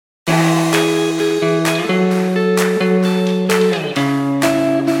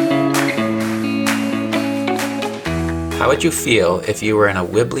would you feel if you were in a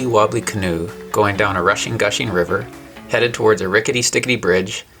wibbly-wobbly canoe going down a rushing, gushing river, headed towards a rickety-stickety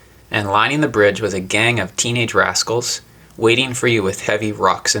bridge, and lining the bridge was a gang of teenage rascals waiting for you with heavy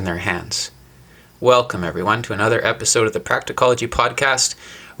rocks in their hands? Welcome, everyone, to another episode of the Practicology Podcast,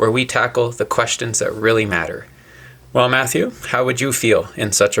 where we tackle the questions that really matter. Well, Matthew, how would you feel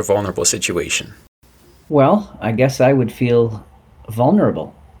in such a vulnerable situation? Well, I guess I would feel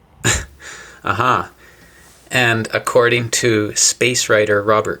vulnerable. And according to space writer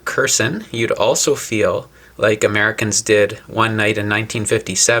Robert Kurson, you'd also feel like Americans did one night in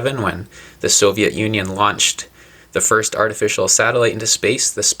 1957 when the Soviet Union launched the first artificial satellite into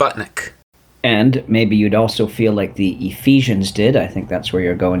space, the Sputnik. And maybe you'd also feel like the Ephesians did. I think that's where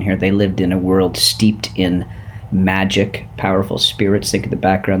you're going here. They lived in a world steeped in magic, powerful spirits. Think of the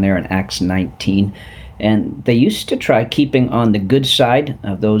background there in Acts 19. And they used to try keeping on the good side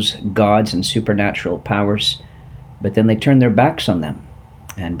of those gods and supernatural powers, but then they turned their backs on them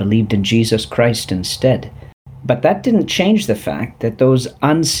and believed in Jesus Christ instead. But that didn't change the fact that those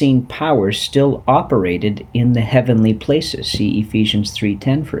unseen powers still operated in the heavenly places. See Ephesians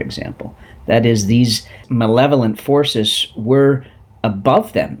 3:10, for example. That is, these malevolent forces were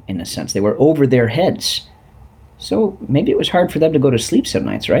above them, in a sense. They were over their heads. So maybe it was hard for them to go to sleep some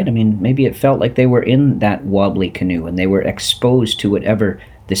nights, right? I mean, maybe it felt like they were in that wobbly canoe and they were exposed to whatever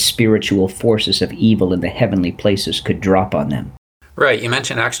the spiritual forces of evil in the heavenly places could drop on them. Right, you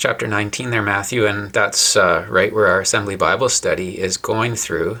mentioned Acts chapter 19 there, Matthew, and that's right where our Assembly Bible study is going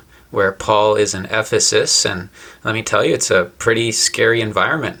through, where Paul is in Ephesus, and let me tell you, it's a pretty scary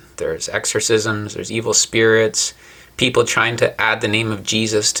environment. There's exorcisms, there's evil spirits, people trying to add the name of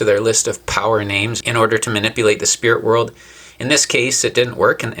Jesus to their list of power names in order to manipulate the spirit world. In this case, it didn't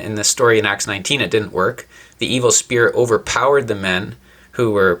work. In the story in Acts 19, it didn't work. The evil spirit overpowered the men who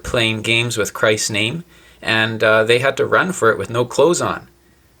were playing games with Christ's name, and they had to run for it with no clothes on.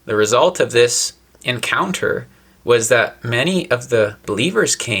 The result of this encounter was that many of the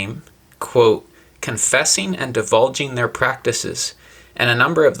believers came, quote, confessing and divulging their practices. And a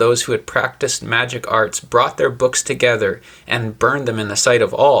number of those who had practiced magic arts brought their books together and burned them in the sight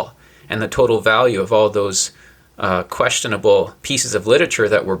of all. And the total value of all those questionable pieces of literature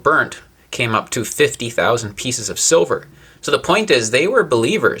that were burnt came up to 50,000 pieces of silver. So the point is, they were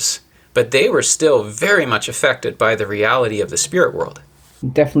believers, but they were still very much affected by the reality of the spirit world.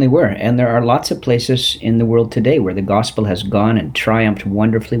 Definitely were. And there are lots of places in the world today where the gospel has gone and triumphed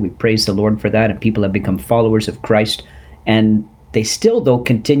wonderfully. We praise the Lord for that. And people have become followers of Christ. And they still, though,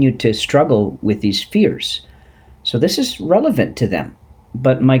 continue to struggle with these fears. So this is relevant to them.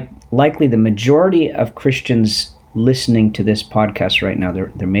 But Mike, likely the majority of Christians listening to this podcast right now,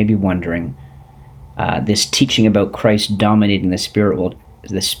 they may be wondering, this teaching about Christ dominating the spirit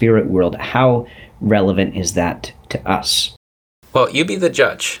world, how relevant is that to us? Well, you be the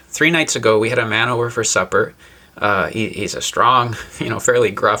judge. 3 nights ago, we had a man over for supper. He's a strong,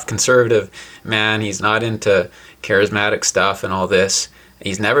 fairly gruff conservative man. He's not into charismatic stuff and all this.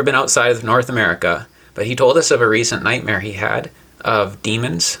 He's never been outside of North America, but he told us of a recent nightmare he had of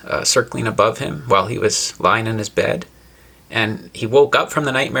demons circling above him while he was lying in his bed. And he woke up from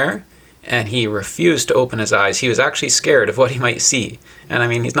the nightmare and he refused to open his eyes. He was actually scared of what he might see. And I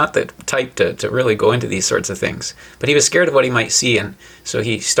mean, he's not the type to really go into these sorts of things, but he was scared of what he might see. And so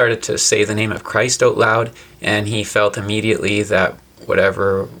he started to say the name of Christ out loud, and he felt immediately that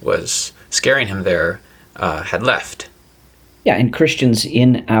whatever was scaring him there had left. Yeah, and Christians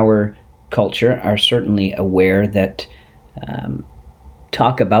in our culture are certainly aware that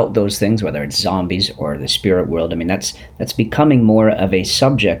talk about those things, whether it's zombies or the spirit world. I mean, that's becoming more of a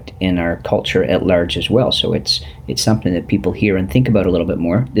subject in our culture at large as well. So it's something that people hear and think about a little bit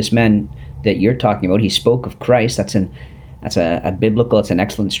more. This man that you're talking about, he spoke of Christ. That's a biblical, it's an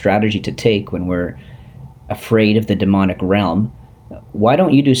excellent strategy to take when we're afraid of the demonic realm. Why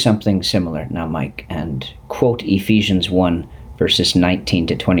don't you do something similar now, Mike, and quote Ephesians 1, verses 19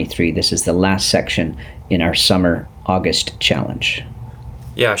 to 23. This is the last section in our summer August challenge.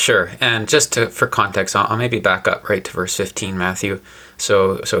 Yeah, sure. And just for context, I'll maybe back up right to verse 15, Matthew.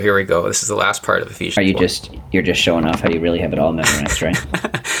 So here we go. This is the last part of Ephesians. You're just showing off how you really have it all memorized, right?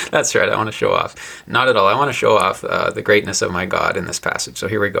 That's right. I want to show off. Not at all. I want to show off the greatness of my God in this passage. So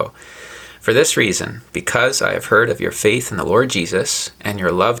here we go. For this reason, because I have heard of your faith in the Lord Jesus and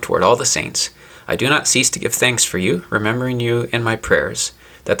your love toward all the saints, I do not cease to give thanks for you, remembering you in my prayers,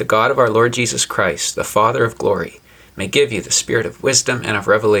 that the God of our Lord Jesus Christ, the Father of glory, may give you the spirit of wisdom and of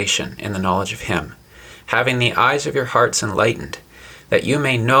revelation in the knowledge of him, having the eyes of your hearts enlightened, that you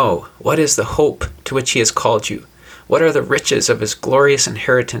may know what is the hope to which he has called you, what are the riches of his glorious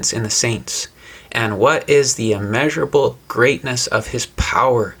inheritance in the saints, And what is the immeasurable greatness of his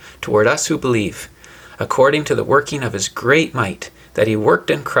power toward us who believe, according to the working of his great might that he worked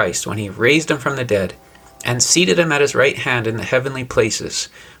in Christ when he raised him from the dead and seated him at his right hand in the heavenly places,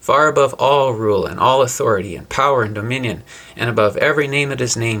 far above all rule and all authority and power and dominion, and above every name that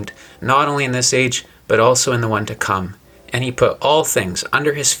is named, not only in this age, but also in the one to come. And he put all things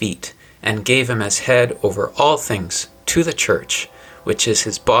under his feet, and gave him as head over all things to the church, which is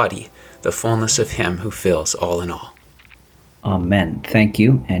his body, the fullness of him who fills all in all. Amen. Thank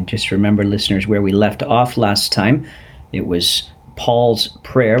you. And just remember, listeners, where we left off last time, it was Paul's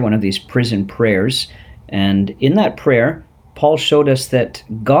prayer, one of these prison prayers. And in that prayer, Paul showed us that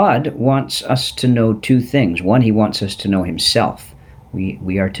God wants us to know two things. One, he wants us to know himself.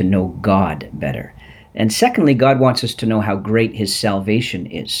 We are to know God better. And secondly, God wants us to know how great his salvation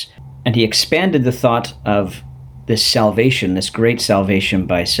is. And he expanded the thought of this salvation, this great salvation,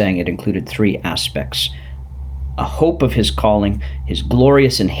 by saying it included three aspects: a hope of his calling, his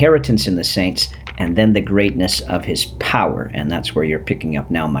glorious inheritance in the saints, and then the greatness of his power. And that's where you're picking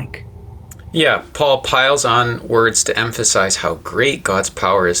up now, Mike. Yeah, Paul piles on words to emphasize how great God's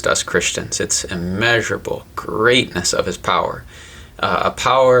power is to us Christians. It's immeasurable greatness of his power. A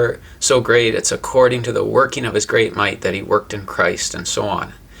power so great it's according to the working of his great might that he worked in Christ, and so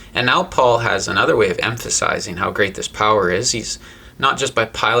on. And now Paul has another way of emphasizing how great this power is. He's not just by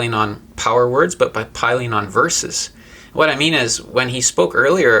piling on power words, but by piling on verses. What I mean is, when he spoke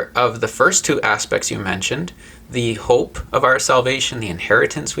earlier of the first two aspects you mentioned, the hope of our salvation, the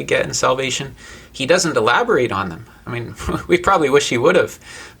inheritance we get in salvation, he doesn't elaborate on them. I mean, we probably wish he would have.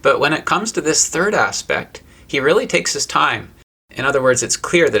 But when it comes to this third aspect, he really takes his time. In other words, it's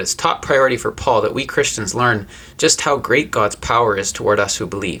clear that it's top priority for Paul that we Christians learn just how great God's power is toward us who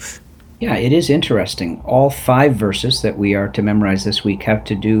believe. Yeah, it is interesting. All 5 verses that we are to memorize this week have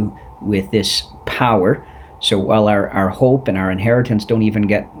to do with this power. So while our hope and our inheritance don't even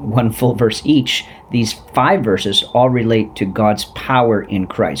get one full verse each, these 5 verses all relate to God's power in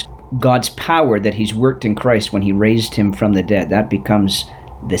Christ. God's power that he's worked in Christ when he raised him from the dead. That becomes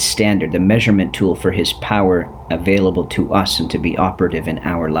the standard, the measurement tool for his power available to us and to be operative in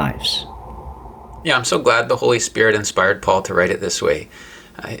our lives. Yeah, I'm so glad the Holy Spirit inspired Paul to write it this way.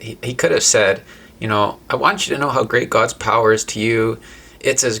 He could have said, I want you to know how great God's power is to you.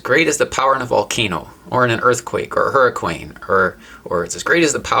 It's as great as the power in a volcano, or in an earthquake, or a hurricane, or it's as great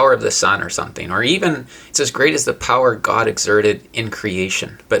as the power of the sun or something, or even it's as great as the power God exerted in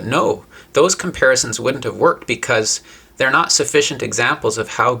creation. But no, those comparisons wouldn't have worked because they're not sufficient examples of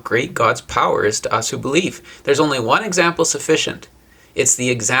how great God's power is to us who believe. There's only one example sufficient. It's the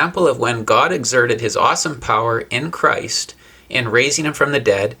example of when God exerted his awesome power in Christ in raising him from the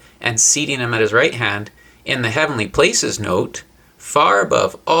dead and seating him at his right hand in the heavenly places, note, far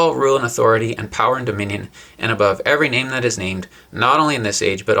above all rule and authority and power and dominion, and above every name that is named, not only in this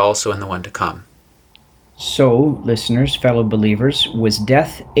age, but also in the one to come. So, listeners, fellow believers, was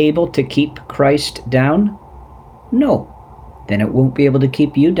death able to keep Christ down? No. Then it won't be able to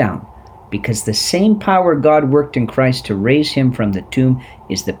keep you down, because the same power God worked in Christ to raise him from the tomb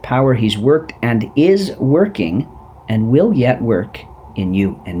is the power he's worked and is working and will yet work in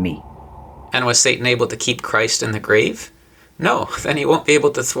you and me. And was Satan able to keep Christ in the grave? No, then he won't be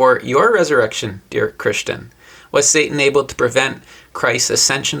able to thwart your resurrection, dear Christian. Was Satan able to prevent Christ's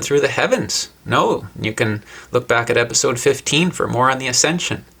ascension through the heavens? No, you can look back at episode 15 for more on the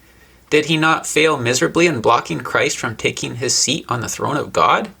ascension. Did he not fail miserably in blocking Christ from taking his seat on the throne of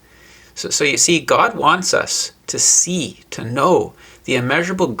God? So you see, God wants us to see, to know the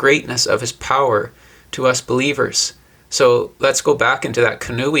immeasurable greatness of his power to us believers. So let's go back into that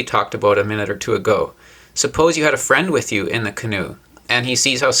canoe we talked about a minute or two ago. Suppose you had a friend with you in the canoe, and he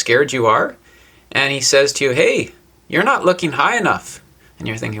sees how scared you are, and he says to you, "Hey, you're not looking high enough." And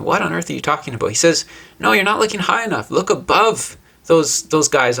you're thinking, what on earth are you talking about? He says, "No, you're not looking high enough. Look above those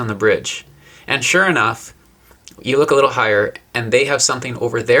guys on the bridge." And sure enough, you look a little higher, and they have something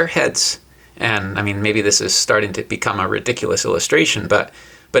over their heads. And I mean, maybe this is starting to become a ridiculous illustration, but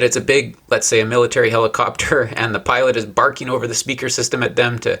it's a big, let's say, a military helicopter, and the pilot is barking over the speaker system at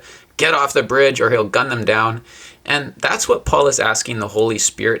them to get off the bridge or he'll gun them down. And that's what Paul is asking the Holy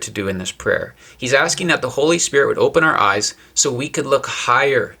Spirit to do in this prayer. He's asking that the Holy Spirit would open our eyes so we could look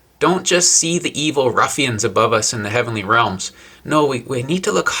higher. Don't just see the evil ruffians above us in the heavenly realms. No, we need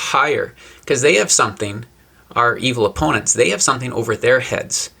to look higher, because they have something, our evil opponents, they have something over their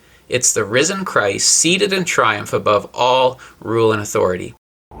heads. It's the risen Christ seated in triumph above all rule and authority.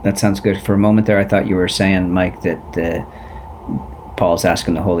 That sounds good. For a moment there, I thought you were saying, Mike, that Paul's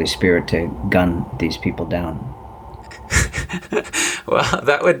asking the Holy Spirit to gun these people down. Well,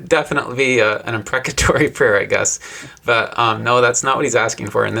 that would definitely be an imprecatory prayer, I guess. But no, that's not what he's asking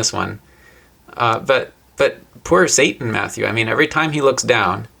for in this one. But poor Satan, Matthew. I mean, every time he looks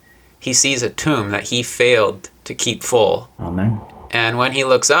down, he sees a tomb that he failed to keep full. Amen. And when he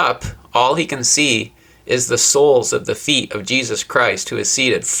looks up, all he can see is the soles of the feet of Jesus Christ, who is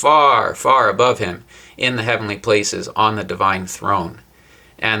seated far, far above him in the heavenly places on the divine throne.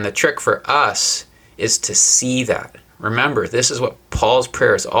 And the trick for us is to see that. Remember, this is what Paul's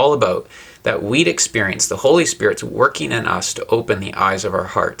prayer is all about, that we'd experience the Holy Spirit's working in us to open the eyes of our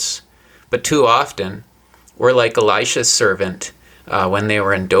hearts. But too often, we're like Elisha's servant when they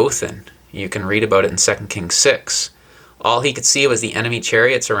were in Dothan. You can read about it in 2 Kings 6. All he could see was the enemy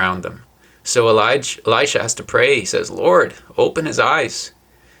chariots around them. So Elisha has to pray. He says, Lord, open his eyes.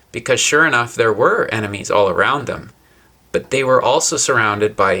 Because sure enough, there were enemies all around them. But they were also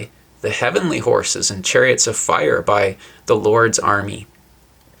surrounded by the heavenly horses and chariots of fire, by the Lord's army.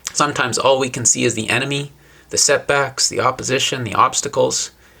 Sometimes all we can see is the enemy, the setbacks, the opposition, the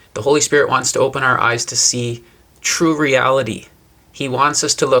obstacles. The Holy Spirit wants to open our eyes to see true reality. He wants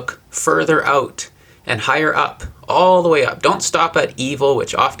us to look further out and higher up, all the way up. Don't stop at evil,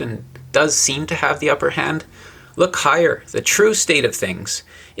 which often does seem to have the upper hand. Look higher. The true state of things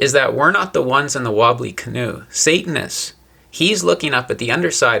is that we're not the ones in the wobbly canoe. Satan is. He's looking up at the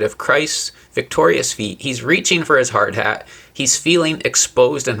underside of Christ's victorious feet. He's reaching for his hard hat. He's feeling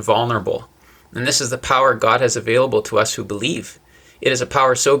exposed and vulnerable. And this is the power God has available to us who believe. It is a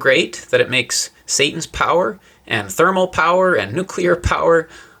power so great that it makes Satan's power and thermal power and nuclear power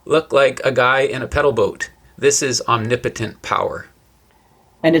look like a guy in a pedal boat. This is omnipotent power.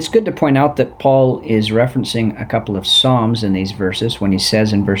 And it's good to point out that Paul is referencing a couple of Psalms in these verses when he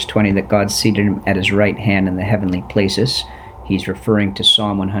says in verse 20 that God seated him at his right hand in the heavenly places. He's referring to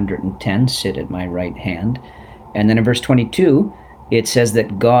Psalm 110, sit at my right hand. And then in verse 22, it says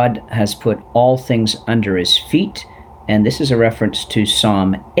that God has put all things under his feet. And this is a reference to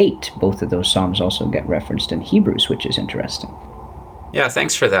Psalm 8. Both of those Psalms also get referenced in Hebrews, which is interesting. Yeah,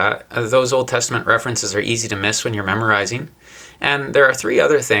 thanks for that. Those Old Testament references are easy to miss when you're memorizing. And there are three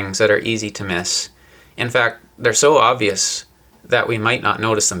other things that are easy to miss. In fact, they're so obvious that we might not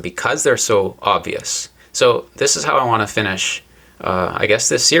notice them because they're so obvious. So this is how I want to finish,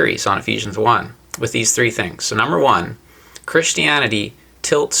 this series on Ephesians 1 with these three things. So number one, Christianity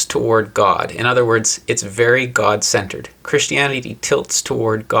tilts toward God. In other words, it's very God-centered. Christianity tilts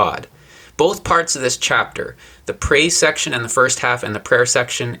toward God. Both parts of this chapter, the praise section in the first half and the prayer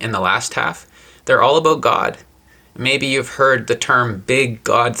section in the last half, they're all about God. Maybe you've heard the term big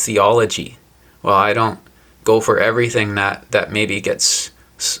God theology. Well, I don't go for everything that maybe gets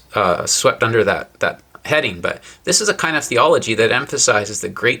swept under that heading, but this is a kind of theology that emphasizes the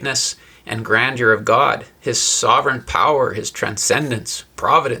greatness and grandeur of God, his sovereign power, his transcendence,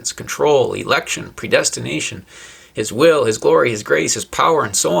 providence, control, election, predestination, his will, his glory, his grace, his power,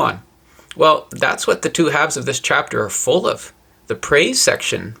 and so on. Well, that's what the two halves of this chapter are full of. The praise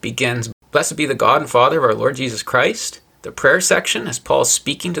section begins, blessed be the God and Father of our Lord Jesus Christ. The prayer section is Paul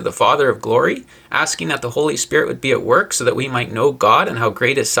speaking to the Father of glory, asking that the Holy Spirit would be at work so that we might know God and how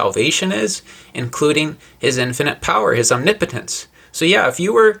great his salvation is, including his infinite power, his omnipotence. So yeah, if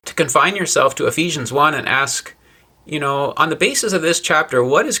you were to confine yourself to Ephesians 1 and ask, on the basis of this chapter,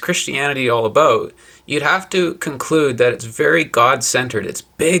 what is Christianity all about? You'd have to conclude that it's very God-centered. It's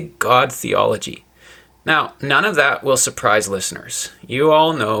big God theology. Now, none of that will surprise listeners. You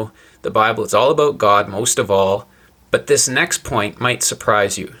all know the Bible is all about God most of all, but this next point might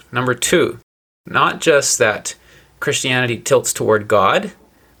surprise you. Number two, not just that Christianity tilts toward God,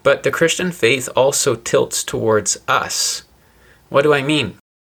 but the Christian faith also tilts towards us. What do I mean?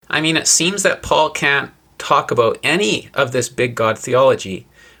 I mean, it seems that Paul can't talk about any of this big God theology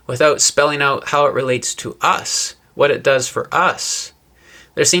without spelling out how it relates to us, what it does for us.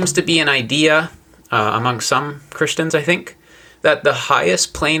 There seems to be an idea among some Christians, I think, that the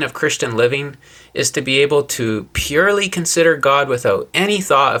highest plane of Christian living is to be able to purely consider God without any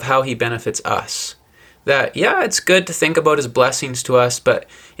thought of how he benefits us. That, yeah, it's good to think about his blessings to us, but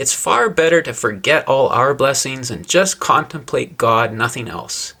it's far better to forget all our blessings and just contemplate God, nothing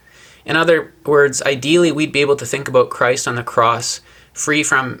else. In other words, ideally, we'd be able to think about Christ on the cross free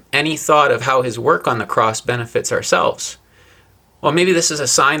from any thought of how his work on the cross benefits ourselves. Well, maybe this is a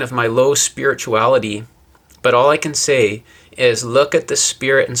sign of my low spirituality, but all I can say is look at the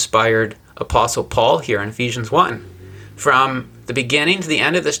Spirit-inspired Apostle Paul here in Ephesians 1. From the beginning to the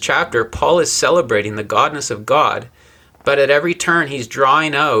end of this chapter, Paul is celebrating the godness of God, but at every turn he's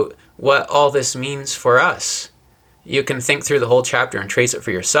drawing out what all this means for us. You can think through the whole chapter and trace it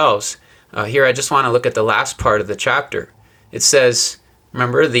for yourselves. Here I just want to look at the last part of the chapter. It says,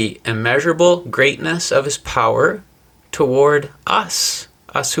 remember, the immeasurable greatness of his power toward us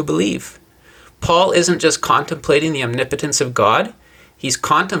who believe. Paul isn't just contemplating the omnipotence of God, he's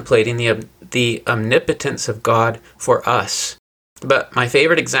contemplating the omnipotence of God for us. But my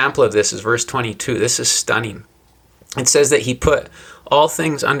favorite example of this is verse 22. This is stunning. It says that he put all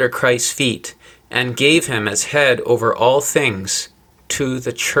things under Christ's feet and gave him as head over all things to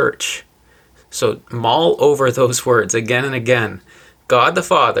the church. So mull over those words again and again. God the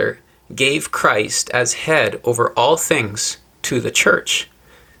Father gave Christ as head over all things to the church.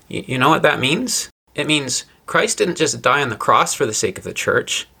 You know what that means? It means Christ didn't just die on the cross for the sake of the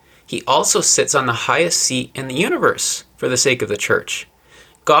church. He also sits on the highest seat in the universe for the sake of the church.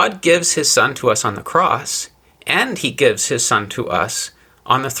 God gives his Son to us on the cross, and he gives his Son to us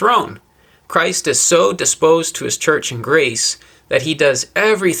on the throne. Christ is so disposed to his church in grace that he does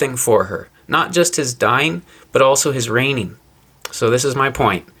everything for her, not just his dying, but also his reigning. So this is my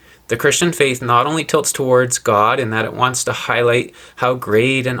point. The Christian faith not only tilts towards God in that it wants to highlight how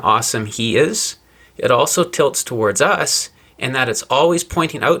great and awesome he is, it also tilts towards us in that it's always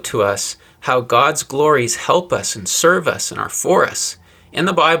pointing out to us how God's glories help us and serve us and are for us. In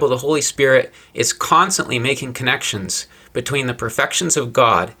the Bible, the Holy Spirit is constantly making connections between the perfections of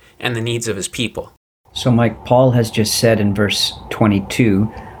God and the needs of his people. So, Mike, Paul has just said in verse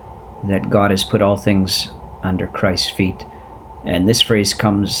 22 that God has put all things under Christ's feet. And this phrase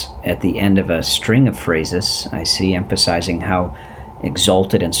comes at the end of a string of phrases, I see, emphasizing how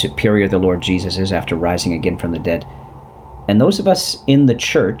exalted and superior the Lord Jesus is after rising again from the dead. And those of us in the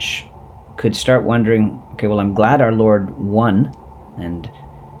church could start wondering, okay, well, I'm glad our Lord won and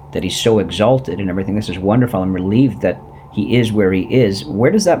that he's so exalted and everything. This is wonderful. I'm relieved that he is where he is.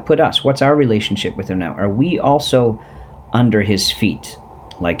 Where does that put us? What's our relationship with him now? Are we also under his feet,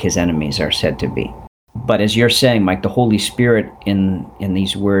 like his enemies are said to be? But as you're saying, Mike, the Holy Spirit in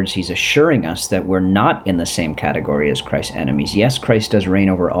these words, he's assuring us that we're not in the same category as Christ's enemies. Yes, Christ does reign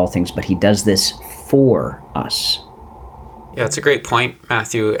over all things, but he does this for us. Yeah, it's a great point,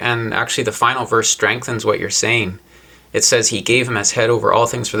 Matthew. And actually the final verse strengthens what you're saying. It says he gave him as head over all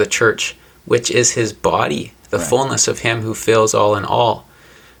things for the church, which is his body, the right. fullness of him who fills all in all.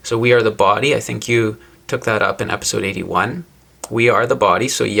 So we are the body. I think you took that up in episode 81. We are the body.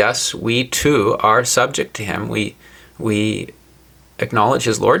 So yes, we too are subject to him. We acknowledge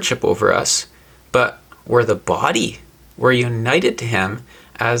his lordship over us, but we're the body. We're united to him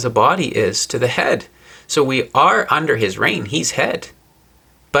as a body is to the head. So we are under his reign. He's head.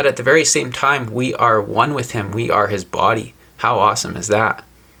 But at the very same time, we are one with him. We are his body. How awesome is that?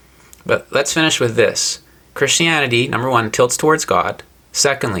 But let's finish with this. Christianity, number one, tilts towards God.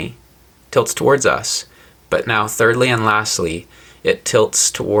 Secondly, tilts towards us. But now, thirdly and lastly, it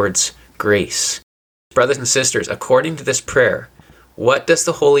tilts towards grace. Brothers and sisters, according to this prayer, what does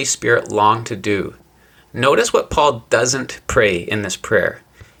the Holy Spirit long to do? Notice what Paul doesn't pray in this prayer.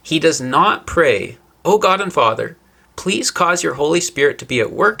 He does not pray, "O God and Father, please cause your Holy Spirit to be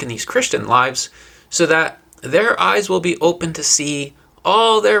at work in these Christian lives so that their eyes will be open to see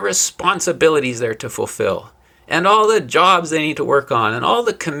all their responsibilities they're to fulfill, and all the jobs they need to work on, and all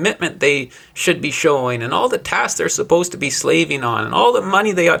the commitment they should be showing, and all the tasks they're supposed to be slaving on, and all the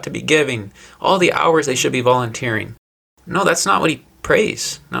money they ought to be giving, all the hours they should be volunteering." No, that's not what he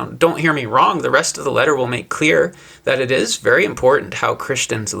prays. Now, don't hear me wrong. The rest of the letter will make clear that it is very important how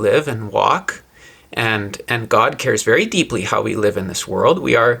Christians live and walk. And God cares very deeply how we live in this world.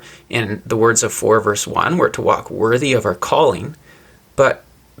 We are, in the words of 4 verse 1, we're to walk worthy of our calling. But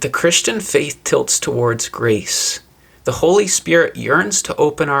the Christian faith tilts towards grace. The Holy Spirit yearns to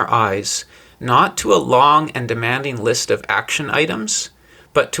open our eyes, not to a long and demanding list of action items,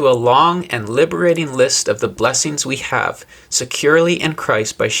 but to a long and liberating list of the blessings we have securely in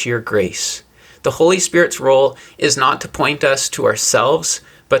Christ by sheer grace. The Holy Spirit's role is not to point us to ourselves,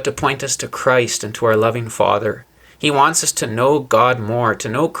 but to point us to Christ and to our loving Father. He wants us to know God more, to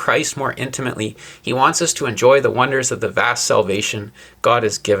know Christ more intimately. He wants us to enjoy the wonders of the vast salvation God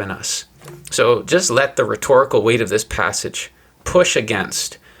has given us. So just let the rhetorical weight of this passage push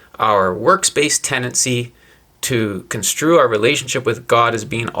against our works-based tendency to construe our relationship with God as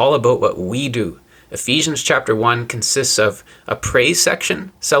being all about what we do. Ephesians chapter 1 consists of a praise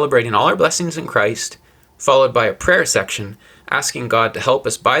section celebrating all our blessings in Christ, followed by a prayer section asking God to help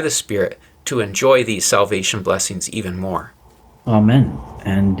us by the Spirit to enjoy these salvation blessings even more. Amen.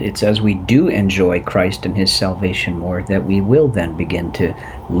 And it's as we do enjoy Christ and his salvation more that we will then begin to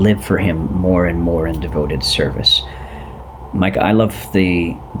live for him more and more in devoted service. Mike, I love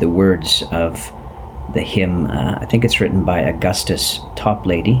the words of the hymn. I think it's written by Augustus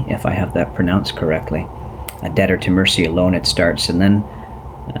Toplady, if I have that pronounced correctly. a debtor to mercy alone, it starts. And then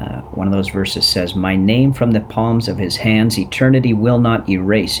one of those verses says, "My name from the palms of his hands eternity will not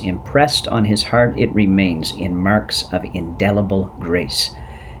erase. Impressed on his heart it remains in marks of indelible grace.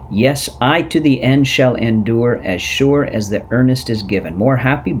 Yes, I to the end shall endure, as sure as the earnest is given. More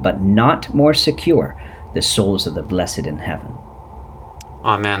happy, but not more secure, the souls of the blessed in heaven."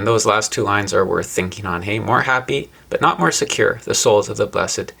 Amen. Those last two lines are worth thinking on. Hey, more happy, but not more secure, the souls of the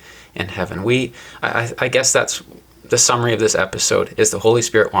blessed in heaven. I guess that's the summary of this episode, is the Holy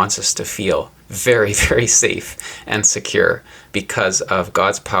Spirit wants us to feel very, very safe and secure because of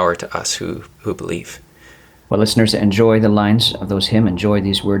God's power to us who believe. Well, listeners, enjoy the lines of those hymns. Enjoy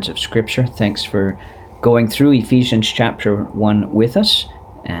these words of Scripture. Thanks for going through Ephesians chapter 1 with us.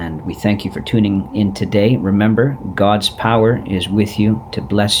 And we thank you for tuning in today. Remember, God's power is with you to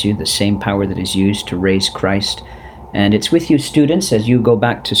bless you, the same power that is used to raise Christ. And it's with you, students, as you go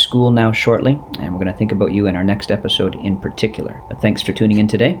back to school now shortly. And we're going to think about you in our next episode in particular. But thanks for tuning in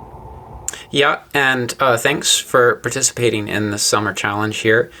today. Yeah, and thanks for participating in the summer challenge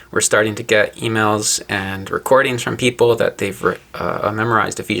here. We're starting to get emails and recordings from people that they've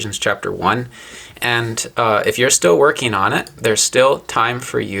memorized Ephesians chapter 1. And if you're still working on it, there's still time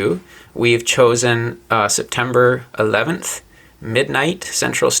for you. We've chosen September 11th, midnight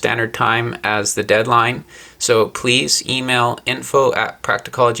Central Standard Time as the deadline. So please email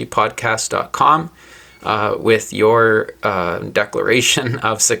info@practicologypodcast.com with your declaration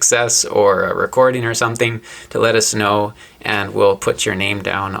of success or a recording or something to let us know, and we'll put your name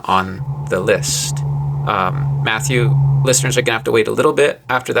down on the list. Matthew, listeners are going to have to wait a little bit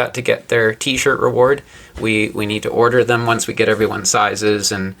after that to get their t-shirt reward. We need to order them once we get everyone's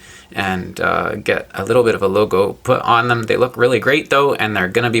sizes and get a little bit of a logo put on them. They look really great though, and they're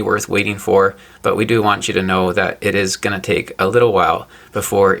going to be worth waiting for, but we do want you to know that it is going to take a little while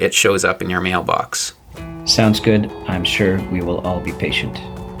before it shows up in your mailbox. Sounds good. I'm sure we will all be patient.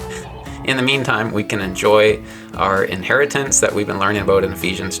 In the meantime, we can enjoy our inheritance that we've been learning about in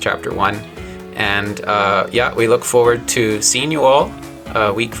Ephesians chapter 1. And we look forward to seeing you all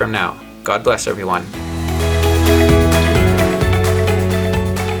a week from now. God bless everyone.